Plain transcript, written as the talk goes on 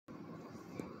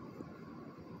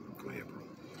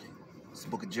It's the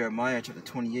book of Jeremiah, chapter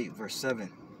 28, verse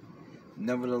 7.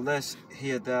 Nevertheless,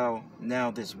 hear thou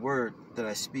now this word that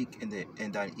I speak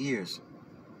in thine ears,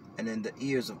 and in the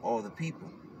ears of all the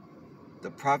people.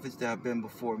 The prophets that have been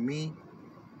before me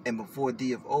and before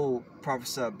thee of old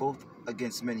prophesied both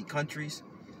against many countries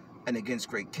and against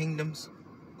great kingdoms,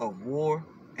 of war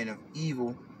and of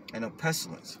evil and of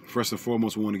pestilence. First and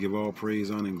foremost, we want to give all praise,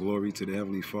 honor, and glory to the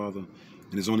Heavenly Father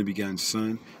and His only begotten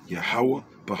Son, Yahweh,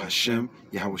 Bahashem,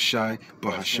 Yahweh Shai,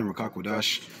 Bahashem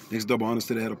Rakakwadash. Next, double honors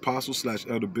to the head apostle /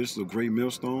 elder bishop of Great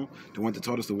Millstone, the one that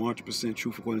taught us the 100%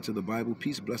 truth according to the Bible.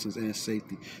 Peace, blessings, and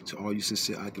safety to all you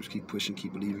sincere items. Keep pushing,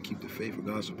 keep believing, keep the faith.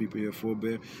 Regardless of people here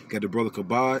forbear. Got the brother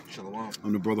Kabad. Shalom.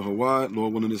 I'm the brother Hawad.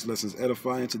 Lord willing, this lesson is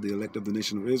edifying to the elect of the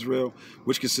nation of Israel,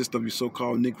 which consists of you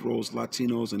so-called Negroes,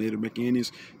 Latinos, and Native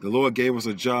Americans. The Lord gave us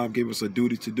a job, gave us a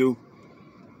duty to do.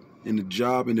 And the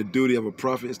job and the duty of a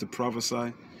prophet is to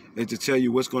prophesy and to tell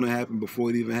you what's going to happen before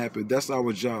it even happens. That's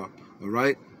our job, all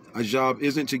right? Our job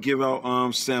isn't to give out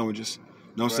sandwiches,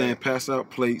 you know what I'm saying, pass out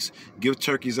plates, give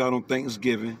turkeys out on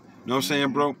Thanksgiving, you know what I'm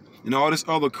saying, bro? And all this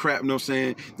other crap, you know what I'm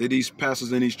saying, that these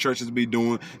pastors in these churches be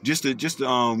doing just to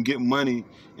get money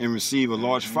and receive a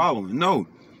large following. No.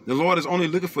 The Lord is only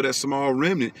looking for that small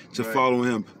remnant to follow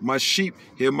Him. My sheep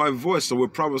hear my voice. So we're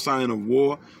prophesying of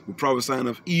war. We're prophesying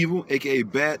of evil, a.k.a.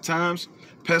 bad times,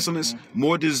 pestilence,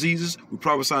 more diseases. We're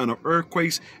prophesying of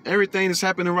earthquakes. Everything that's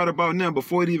happening right about now,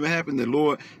 before it even happened, the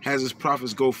Lord has His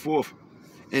prophets go forth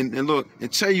and look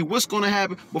and tell you what's going to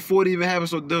happen before it even happens.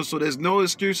 So there's no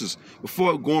excuses.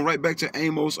 Before going right back to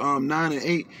Amos 9 and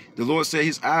 8, the Lord said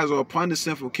His eyes are upon the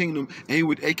sinful kingdom, and He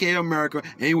would, aka America,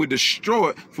 and He would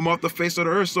destroy it from off the face of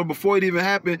the earth. So before it even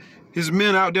happened, His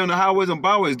men out there on the highways and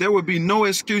byways, there would be no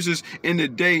excuses in the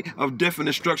day of death and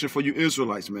destruction for you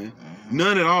Israelites, man.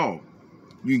 None at all.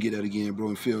 You can get that again, bro,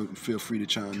 and feel free to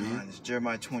chime in. It's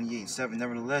Jeremiah 28, 7.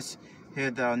 Nevertheless,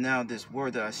 hear thou now this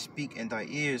word that I speak in thy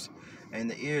ears, and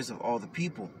the ears of all the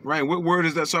people. Right. What word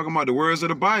is that talking about? The words of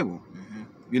the Bible.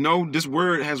 You know, this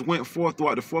word has went forth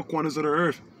throughout the four corners of the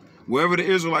earth. Wherever the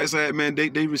Israelites at, man,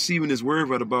 they receiving this word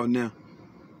right about now.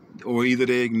 Or either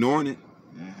they ignoring it.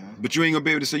 But you ain't gonna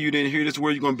be able to say you didn't hear this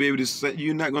word. You're gonna be able to say,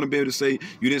 you're not gonna be able to say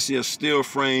you didn't see a still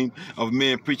frame of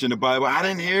men preaching the Bible. I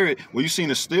didn't hear it. Well, you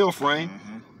seen a still frame.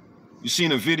 You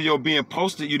seen a video being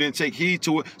posted, you didn't take heed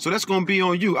to it. So that's gonna be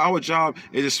on you. Our job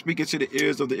is to speak into the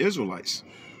ears of the Israelites.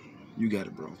 You got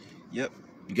it, bro. Yep.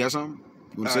 You got something?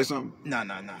 You want to say something? No.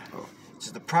 Oh. This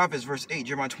is the prophets, verse 8,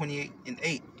 Jeremiah 28 and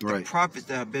 8. Right. The prophets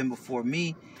that have been before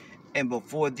me and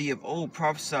before thee of old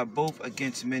prophesied both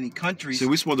against many countries. See,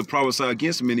 we're supposed to prophesy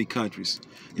against many countries.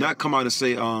 Not come out and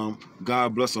say,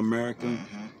 God bless America. You know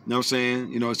what I'm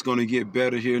saying? You know, it's going to get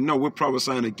better here. No, we're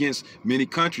prophesying against many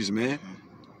countries, man.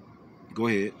 Go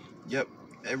ahead. Yep.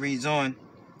 It reads on.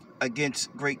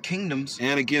 Against great kingdoms.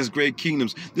 And against great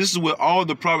kingdoms. This is what all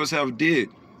the prophets have did.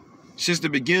 Since the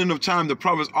beginning of time, the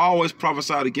prophets always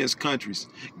prophesied against countries.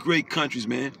 Great countries,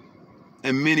 man.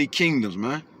 And many kingdoms,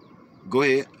 man. Go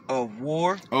ahead. Of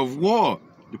war. Of war.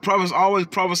 The prophets always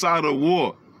prophesied of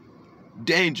war.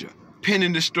 Danger.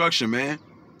 Pending destruction, man.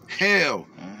 Hell.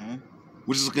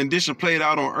 Which is a condition played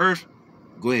out on earth.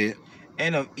 Go ahead.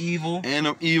 And of evil. And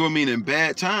of evil, meaning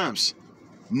bad times.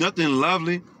 Nothing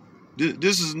lovely.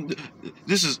 This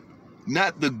is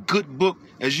not the good book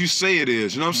as you say it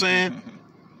is. You know what I'm saying?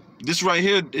 This right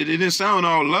here, it didn't sound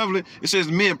all lovely. It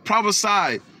says men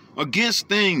prophesied against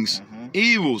things,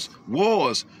 evils,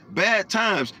 wars, bad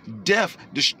times, death,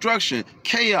 destruction,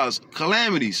 chaos,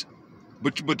 calamities.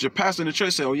 But your pastor in the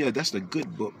church say, oh yeah, that's the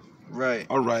good book. Right.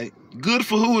 All right. Good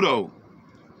for who though?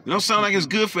 It don't sound like it's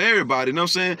good for everybody, you know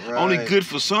what I'm saying? Right. Only good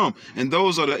for some. And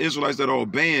those are the Israelites that are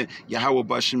obeying Yahweh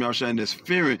Bashim Yahweh and that's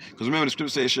fearing. Because remember the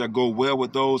scripture says it shall go well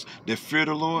with those that fear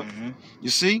the Lord.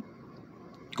 You see?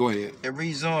 Go ahead. It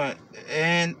reads on,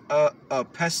 and a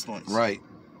pestilence. Right.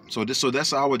 So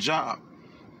that's our job.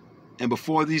 And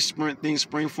before these things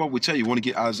spring forth, we tell you, want to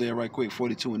get Isaiah right quick,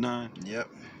 42 and 9? Yep.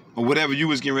 Or whatever you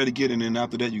was getting ready to get, and then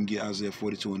after that you can get Isaiah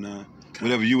 42 and 9.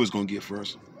 Whatever you was going to get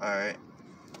first. All right.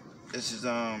 This is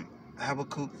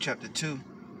Habakkuk chapter 2.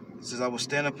 It says, I will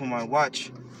stand up on my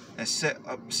watch and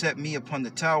set me upon the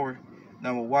tower, and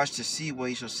I will watch to see what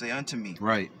he shall say unto me.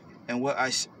 Right. And what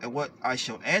I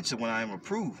shall answer when I am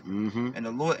reproved. And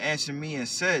the Lord answered me and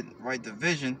said, write the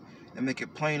vision and make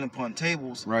it plain upon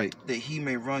tables, right, that he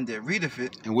may run that readeth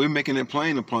it. And we're making it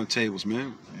plain upon tables,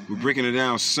 man. We're breaking it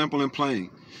down simple and plain,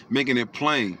 making it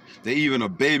plain that even a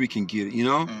baby can get it, you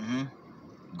know?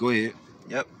 Go ahead.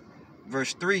 Yep.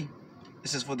 Verse 3, it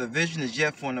says, for the vision is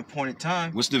yet for an appointed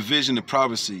time. What's the vision? The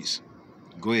prophecies.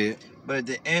 Go ahead. But at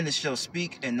the end it shall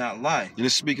speak and not lie. And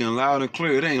it's speaking loud and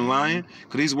clear. It ain't lying.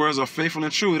 Because these words are faithful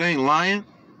and true. It ain't lying.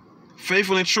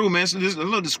 Faithful and true, man. So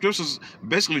look, the scriptures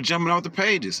basically jumping off the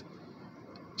pages.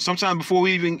 Sometimes before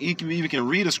we even can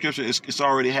read a scripture, it's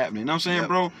already happening. You know what I'm saying,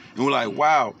 bro? And we're like,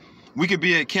 wow. We could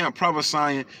be at camp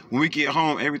prophesying. When we get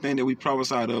home, everything that we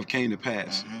prophesied of came to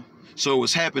pass. So it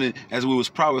was happening as we was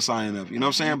prophesying of. You know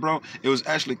what I'm saying, bro? It was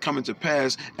actually coming to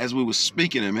pass as we was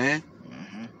speaking it, man.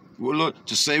 Well, look,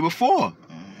 to say before.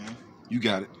 You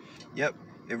got it. Yep.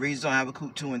 It reads on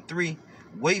Habakkuk 2 and 3.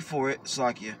 Wait for it,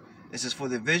 Slakia. It says, for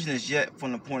the vision is yet for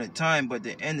an appointed time, but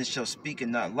the end it shall speak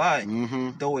and not lie.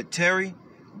 Though it tarry,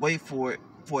 wait for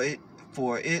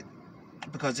it,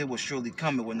 because it will surely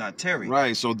come, it will not tarry.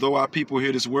 Right. So though our people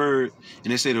hear this word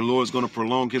and they say the Lord's going to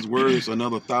prolong his words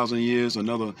another 1,000 years,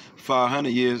 another 500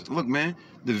 years. Look, man,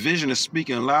 the vision is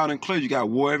speaking loud and clear. You got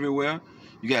war everywhere.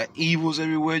 You got evils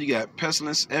everywhere. You got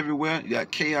pestilence everywhere. You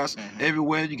got chaos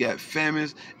everywhere. You got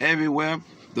famines everywhere.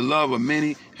 The love of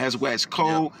many has waxed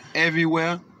cold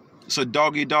everywhere. It's a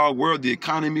dog-eat-dog world. The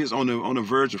economy is on the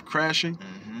verge of crashing.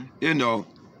 You know,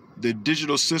 the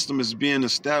digital system is being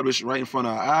established right in front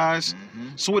of our eyes.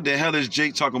 So what the hell is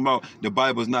Jake talking about? The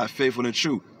Bible is not faithful and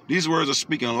true. These words are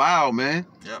speaking loud, man.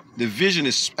 The vision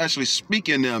is actually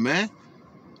speaking there, man.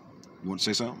 You want to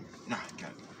say something? Nah,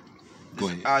 okay. Go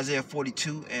ahead. Isaiah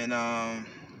 42 and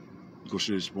Go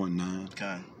share this point 9.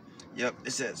 Okay. Yep.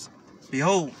 It says,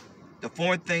 behold, the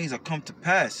foreign things are come to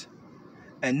pass,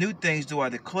 and new things do I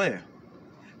declare.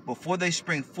 Before they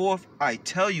spring forth, I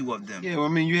tell you of them. Yeah, well, I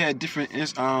mean, you had different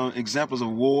examples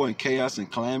of war and chaos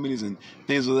and calamities and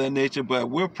things of that nature, but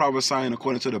we're prophesying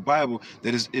according to the Bible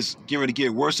that it's getting ready to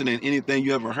get worse than anything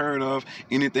you ever heard of,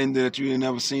 anything that you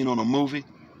never seen on a movie. You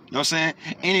know what I'm saying?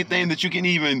 Anything that you can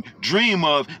even dream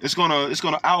of, it's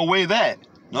gonna outweigh that.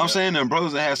 You know what I'm saying? And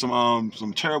brothers that had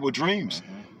some terrible dreams.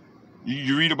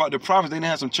 You read about the prophets, they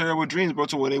had some terrible dreams, bro,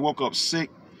 to where they woke up sick.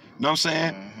 You know what I'm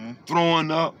saying?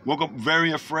 Throwing up, woke up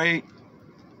very afraid.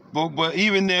 But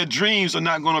even their dreams are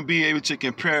not going to be able to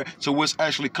compare to what's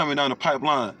actually coming down the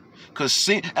pipeline. Because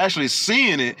actually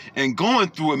seeing it and going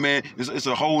through it, man, it's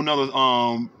a whole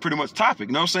nother pretty much topic.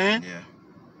 You know what I'm saying? Yeah.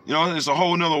 You know, it's a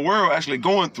whole nother world actually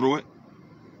going through it.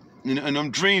 And them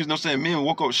dreams, you know what I'm saying? Men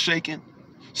woke up shaking,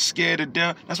 scared to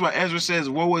death. That's why Ezra says,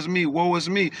 woe is me, woe is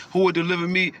me. Who would deliver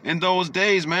me in those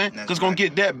days, man? Because it's going to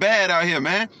get that bad out here,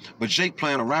 man. But Jake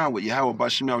playing around with Yahweh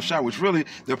Bashim Yahushua, which really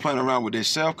they're playing around with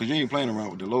themselves, because you ain't playing around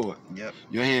with the Lord.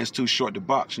 Your hand's too short to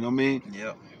box, you know what I mean?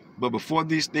 But before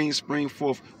these things spring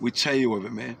forth, we tell you of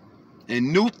it, man.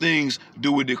 And new things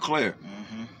do we declare.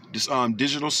 This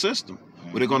digital system,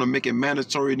 where they're going to make it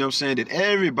mandatory, you know what I'm saying, that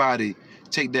everybody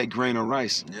take that grain of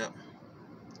rice.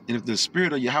 And if the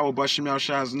spirit of Yahweh Bashim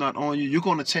Yahushua is not on you, you're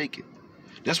going to take it.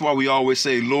 That's why we always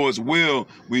say, Lord's will,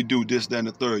 we do this, that, and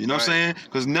the third. You know what I'm saying?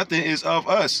 Because nothing is of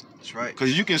us. That's right.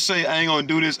 Because you can say, I ain't going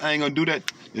to do this, I ain't going to do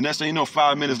that. And next thing you know,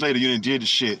 5 minutes later, you done did the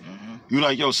shit. You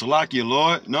like, yo, Salakia,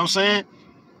 Lord. You know what I'm saying?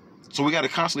 So we got to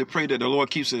constantly pray that the Lord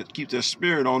keeps their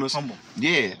spirit on us. Humble.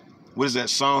 Yeah. What is that,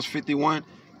 Psalms 51?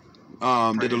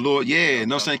 That the Lord, you know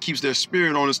what I'm saying, keeps their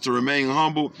spirit on us to remain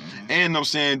humble. And, you know what I'm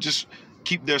saying, just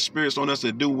keep their spirits on us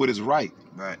to do what is right.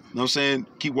 You know what I'm saying?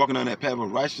 Keep walking on that path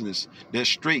of righteousness, that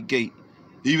straight gate.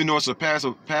 Even though it's a path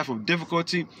of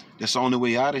difficulty, that's the only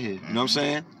way out of here. You know what I'm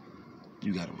saying?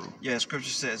 You got it, bro. Yeah, the scripture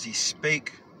says he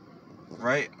spake,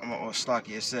 right? Or Slaki,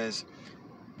 it says,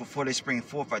 before they spring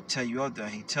forth, I tell you of them.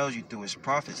 He tells you through his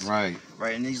prophets. Right.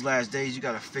 In these last days, you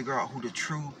got to figure out who the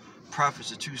true prophets,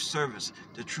 the true servants,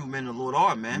 the true men of the Lord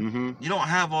are, man. You don't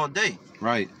have all day.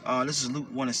 This is Luke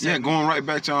 1 and 7. Yeah, going right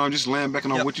back to just laying back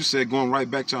on what you said, going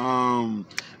right back to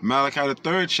Malachi the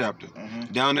 3rd chapter.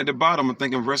 Down at the bottom, I'm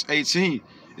thinking verse 18.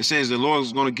 It says the Lord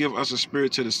is going to give us a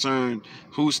spirit to discern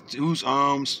who's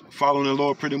following the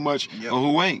Lord pretty much or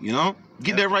who ain't, you know?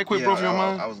 Get that right quick, bro, for your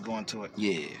mind. I was going to it.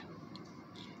 Yeah.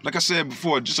 Like I said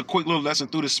before, just a quick little lesson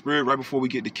through the spirit right before we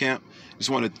get to camp. Just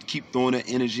want to keep throwing that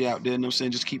energy out there, you know what I'm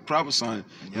saying? Just keep prophesying.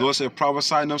 The Lord said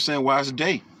prophesy, you know what I'm saying, while it's a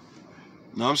day. You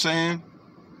know what I'm saying?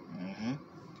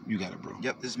 You got it, bro.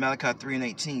 This is Malachi 3 and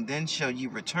 18. Then shall ye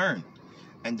return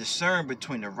and discern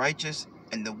between the righteous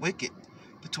and the wicked,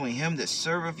 between him that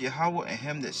serveth Yahweh and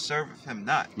him that serveth him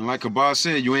not. And like Kabah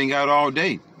said, you ain't got all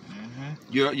day.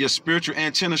 Your spiritual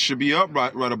antenna should be up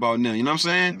right about now. You know what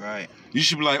I'm saying? You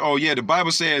should be like, oh yeah, the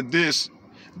Bible said this,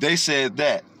 they said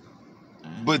that,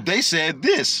 but they said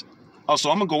this. Also,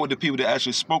 I'm gonna go with the people that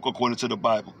actually spoke according to the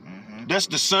Bible. That's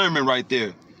discernment right there.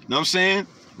 You know what I'm saying?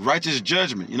 Righteous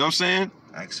judgment. You know what I'm saying?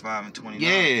 Acts 5 and 29.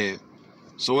 Yeah.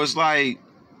 So it's like,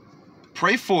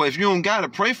 pray for it. If you don't got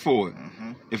it, pray for it.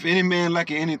 If any man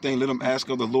lacking anything, let him ask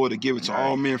of the Lord to give it to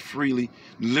all men freely,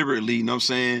 liberally, you know what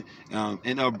I'm saying?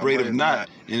 And upbraideth not,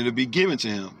 and it'll be given to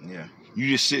him. Yeah. You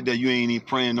just sit there, you ain't even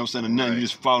praying, you know what I'm saying, or nothing. You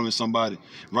just following somebody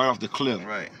right off the cliff.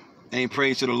 Right. Ain't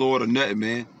praying to the Lord or nothing,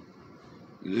 man.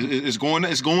 It's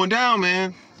going down,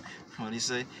 man. What do you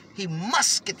say? He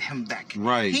must get him back.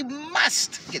 Right. He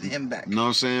must get him back. You know what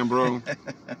I'm saying, bro?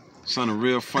 Sounding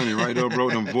real funny right there, bro.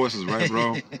 Them voices, right,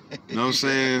 bro? You know what I'm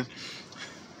saying?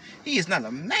 He is not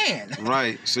a man.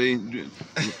 Right. See,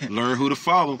 learn who to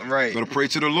follow. Right. Better pray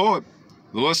to the Lord.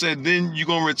 The Lord said, then you're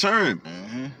going to return.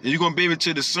 And you're going to be able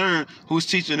to discern who's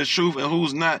teaching the truth and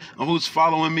who's not, and who's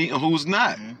following me and who's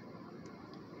not.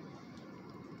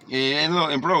 And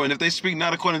look, and bro, and if they speak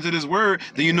not according to this word,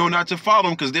 then you know not to follow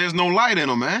them because there's no light in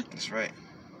them, man. That's right.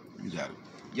 You got it.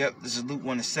 Yep, this is Luke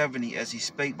 1:70, as he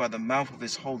spake by the mouth of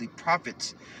his holy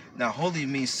prophets. Now, holy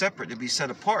means separate, to be set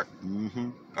apart.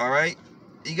 All right?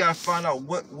 You got to find out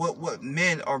what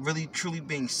men are really, truly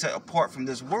being set apart from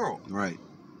this world. Right.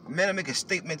 A man to make a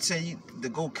statement saying you to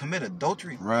go commit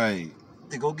adultery. Right.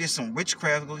 To go get some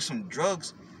witchcraft, go get some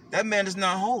drugs. That man is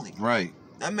not holy. Right.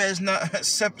 That man is not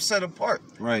set apart.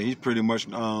 Right. He's pretty much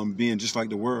being just like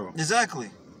the world. Exactly.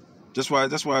 That's why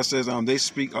it says they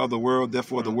speak of the world,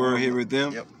 therefore the world heareth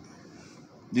them. Yep.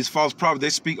 These false prophets, they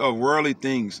speak of worldly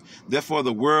things, therefore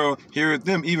the world heareth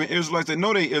them. Even Israelites, they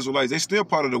know they Israelites. They still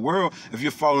part of the world if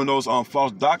you're following those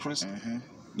false doctrines. You know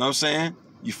what I'm saying?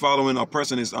 You following a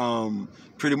person is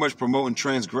pretty much promoting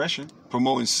transgression,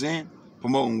 promoting sin,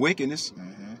 promoting wickedness.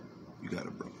 You got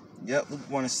it, bro. Yep, Luke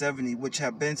 1:70, which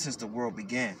have been since the world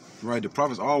began. Right, the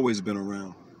prophets always been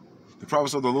around. The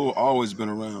prophets of the Lord always been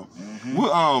around.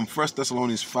 What 1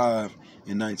 Thessalonians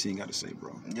 5:19 got to say,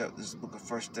 bro? Yep, this is the book of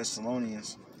 1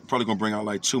 Thessalonians. Probably gonna bring out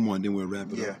like 2 more and then we'll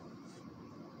wrap it up.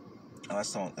 Oh,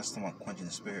 that's talking about quenching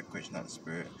the spirit, quenching not the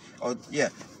spirit. Oh yeah,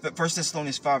 1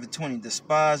 Thessalonians 5:20.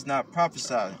 Despise not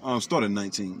prophesying. Start at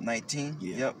 19. 19.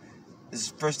 Yeah. Yep. This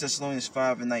is 1 Thessalonians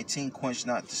 5:19. Quench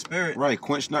not the spirit. Right,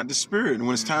 quench not the spirit. And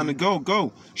when it's time to go,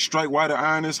 go. Strike while the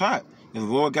iron is hot. If the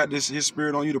Lord got his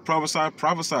spirit on you to prophesy,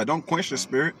 prophesy. Don't quench the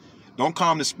spirit. Don't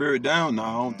calm the spirit down. No,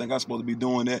 I don't think I'm supposed to be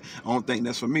doing that. I don't think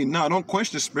that's for me. No, don't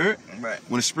quench the spirit. Right.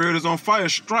 When the spirit is on fire,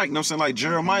 strike. You know what I'm saying? Like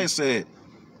Jeremiah said.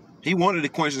 He wanted to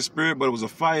quench the spirit, but it was a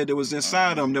fire that was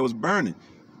inside him that was burning.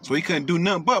 So he couldn't do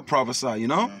nothing but prophesy, you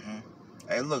know?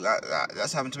 Hey, look,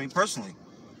 that's happened to me personally.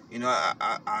 You know,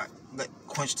 I like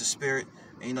quench the spirit,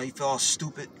 and you know, you feel all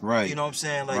stupid. Right. You know what I'm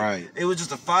saying? Like, it was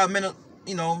just a 5-minute,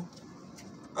 you know,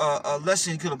 a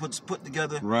lesson you could have put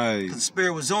together. Right. Because the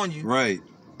spirit was on you. Right.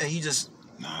 And you just,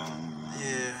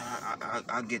 yeah,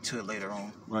 I'll get to it later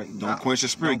on. Right. Don't quench the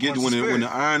spirit. Get when the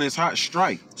iron is hot,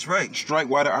 strike. That's right. Strike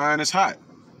while the iron is hot.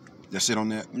 That's it on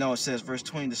that. No, it says, verse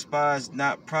 20, despise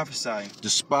not prophesying.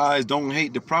 Despise, don't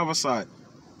hate the prophesy.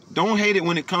 Don't hate it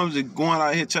when it comes to going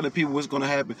out here telling people what's going to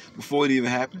happen before it even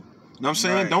happened. You know what I'm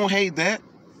saying? Right. Don't hate that.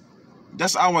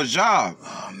 That's our job.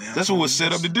 Oh, man, that's what we're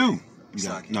set up to do. You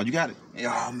got it. No, you got it.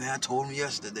 Yeah, oh, man, I told him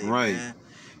yesterday, right. man.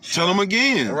 Tell them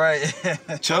again. Right.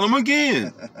 Tell them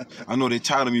again. I know they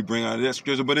tired of me bringing out that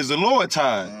scripture, but it's the Lord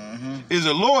tired. It's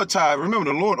the Lord tired.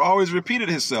 Remember, the Lord always repeated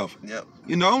himself. Yep.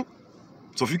 You know?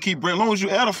 So if you keep bringing, as long as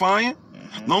you're edifying,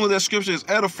 as long as that scripture is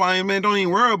edifying, man, don't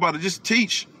even worry about it. Just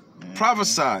teach.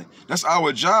 Prophesy. That's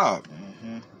our job.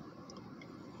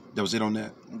 That was it on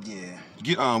that.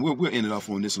 Yeah. We'll end it off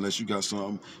on this unless you got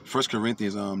some. 1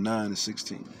 Corinthians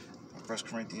 9:16. 1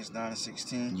 Corinthians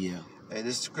 9:16. Yeah. Hey,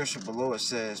 this scripture below it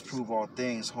says, "Prove all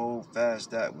things, hold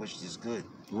fast that which is good."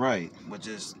 Right. Which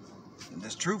is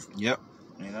that's truth. Yep.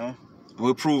 You know.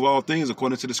 We'll prove all things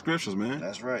according to the scriptures, man.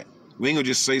 That's right. We ain't gonna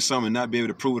just say something and not be able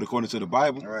to prove it according to the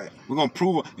Bible. Right. We're gonna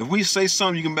prove it. If we say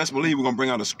something, you can best believe we're gonna bring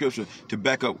out a scripture to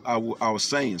back up our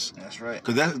sayings. That's right.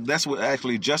 Because that's what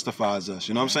actually justifies us.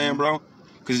 You know what I'm saying, bro?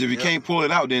 Because if you can't pull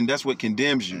it out, then that's what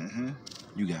condemns you.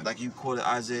 You got it. Like you quoted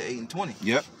Isaiah 8:20.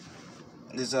 Yep.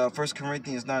 There's 1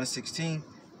 Corinthians 9:16.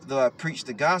 Though I preach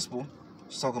the gospel,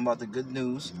 it's talking about the good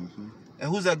news. And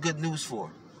who's that good news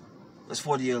for? It's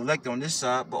for the elect on this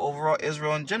side, but overall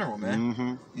Israel in general,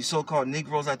 man. These so-called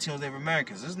Negroes, Latinos, Native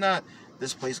Americans. It's not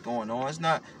this place going on. It's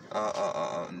not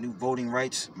new voting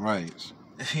rights. Right.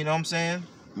 You know what I'm saying?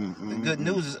 The good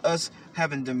news is us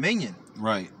having dominion.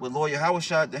 Right. With Lord Yahweh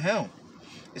at the helm.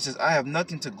 It says, I have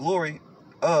nothing to glory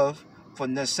of, for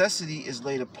necessity is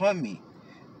laid upon me.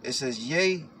 It says,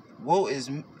 yea, woe is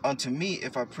unto me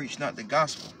if I preach not the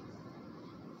gospel.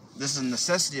 This is a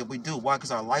necessity that we do. Why?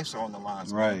 Because our lives are on the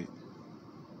lines. Right.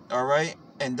 All right?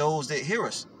 And those that hear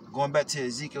us, going back to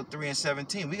Ezekiel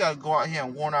 3:17, we got to go out here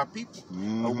and warn our people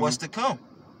of what's to come.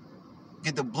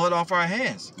 get the blood off our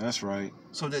hands. That's right.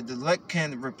 So that the elect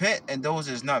can repent, and those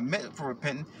that's not meant for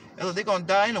repenting, they're going to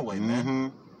die anyway,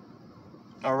 man.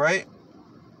 All right?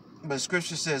 But the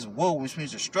scripture says, woe, which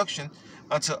means destruction,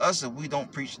 unto us if we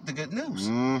don't preach the good news.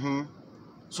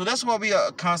 So that's why we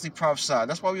are constantly prophesied.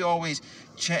 That's why we always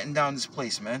chanting down this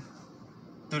place, man.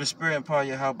 Through the spirit and power of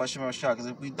Yahweh Bashim Shah. Because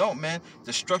if we don't, man,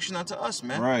 destruction unto us,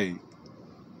 man. Right.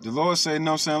 The Lord said, you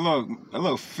know what I'm saying,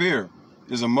 look, fear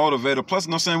is a motivator. Plus,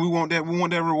 you know what I'm saying, we want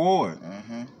that reward. You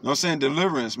know what I'm saying?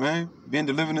 Deliverance, man. Being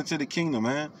delivered into the kingdom,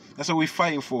 man. That's what we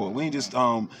fighting for. We ain't just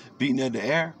beating at the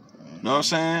air. You know what I'm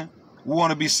saying? We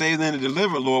want to be saved and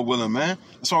delivered, Lord willing, man.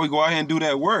 That's why we go out here and do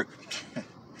that work.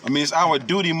 I mean, it's our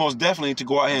duty most definitely to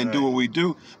go out here and do what we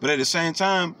do. But at the same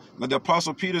time, like the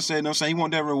Apostle Peter said, you know what I'm saying, he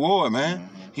want that reward, man.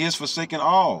 He has forsaken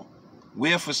all.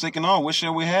 We have forsaken all. What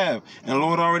shall we have? And the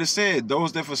Lord already said,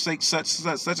 those that forsake such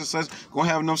and such, going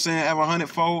to have, you know what I'm saying, have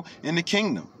 100-fold in the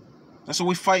kingdom. That's what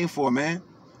we're fighting for, man.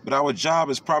 But our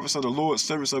job as prophets of the Lord,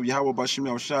 servants of Yahweh Bashim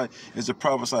Yahushai, is to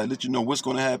prophesy, let you know what's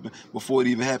going to happen before it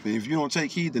even happens. If you don't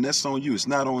take heed, then that's on you. It's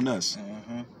not on us.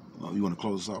 Oh, you want to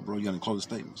close this out, bro? You got to close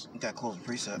the statements. You got to close the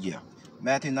precept. Yeah.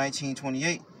 Matthew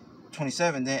 19:28-27.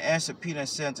 Then answered Peter and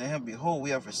said unto him, behold,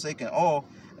 we have forsaken all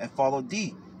and followed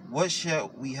thee. What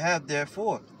shall we have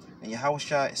therefore? And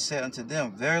Yahushua said unto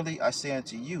them, verily I say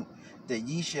unto you, that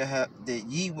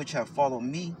ye which have followed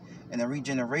me in the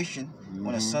regeneration,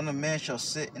 when the Son of Man shall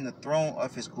sit in the throne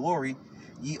of his glory,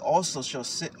 ye also shall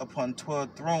sit upon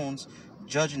 12 thrones,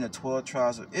 judging the 12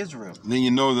 tribes of Israel. Then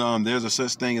you know there's a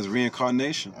such thing as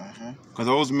reincarnation. Because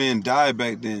those men died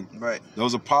back then. Right.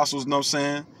 Those apostles, you know what I'm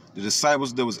saying? The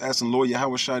disciples that was asking Lord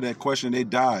Yahushua that question, they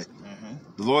died.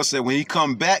 The Lord said when he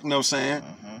come back, you know what I'm saying?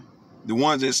 The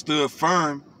ones that stood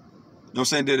firm, you know what I'm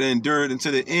saying, that endured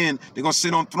until the end, they're going to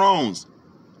sit on thrones,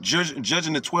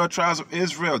 judging the 12 tribes of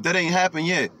Israel. That ain't happened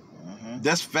yet.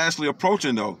 That's fastly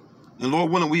approaching, though. And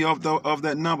Lord willing, we of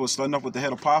that number, starting off with the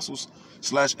head apostles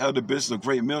 / elder bishops of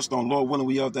Great Millstone. Lord willing,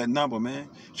 we of that number, man.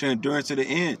 Shall endure to the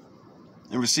end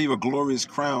and receive a glorious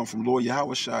crown from Lord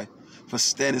Yahushua for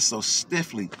standing so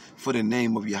stiffly for the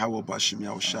name of Yahweh Bashim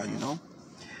Yahushua, you know?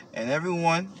 And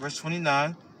everyone, verse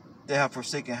 29, they have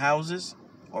forsaken houses,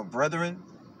 or brethren,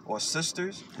 or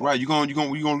sisters. Right, you're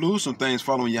gonna lose some things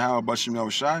following Yahweh Bashim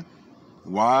Yahushua.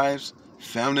 Wives,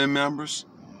 family members,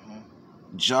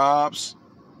 jobs,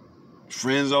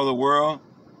 friends of the world.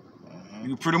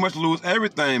 You pretty much lose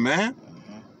everything, man.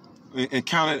 And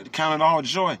count it all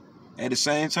joy at the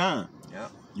same time.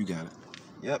 Yep. You got it.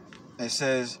 Yep. It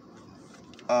says,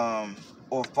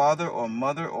 or father, or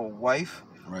mother, or wife,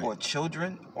 or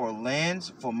children, or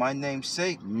lands, for my name's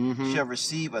sake, shall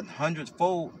receive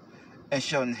 100-fold, and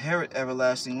shall inherit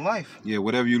everlasting life. Yeah,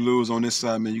 whatever you lose on this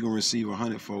side, man, you're going to receive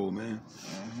 100-fold, man.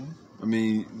 I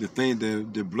mean,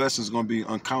 the blessing's going to be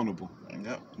uncountable. Yep. You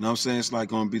know what I'm saying? It's like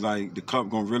going to be like the cup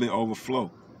going to really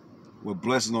overflow with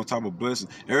blessings on top of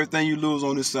blessings. Everything you lose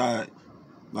on this side,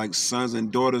 like sons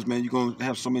and daughters, man, you're going to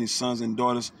have so many sons and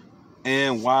daughters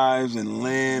and wives and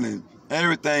land and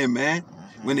everything, man.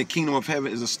 When the kingdom of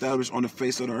heaven is established on the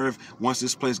face of the earth, once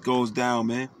this place goes down,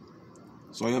 man.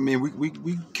 So, I mean,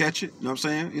 we catch it, you know what I'm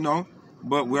saying? You know,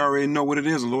 but we already know what it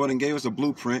is. The Lord and gave us a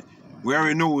blueprint. We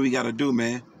already know what we got to do,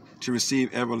 man, to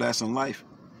receive everlasting life.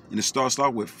 And it starts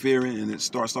off with fearing, and it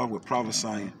starts off with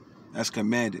prophesying. That's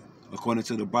commanded, according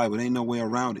to the Bible. There ain't no way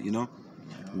around it, you know?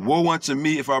 Woe unto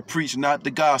me if I preach not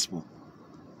the gospel.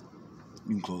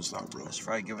 You can close it out, bro. That's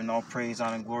right. Giving all praise,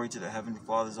 honor, and glory to the Heavenly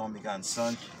Father's only begotten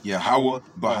Son, Yahweh,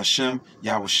 Bahashem,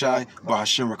 Yahushai,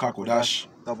 Bahashem Rakakodash.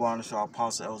 Double honor to our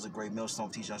apostle, elders of Great Millstone,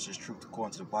 teaching us his truth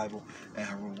according to the Bible and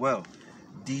her well.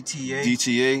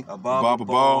 DTA,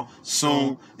 Ababa,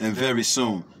 soon and very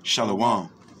soon. Shalom.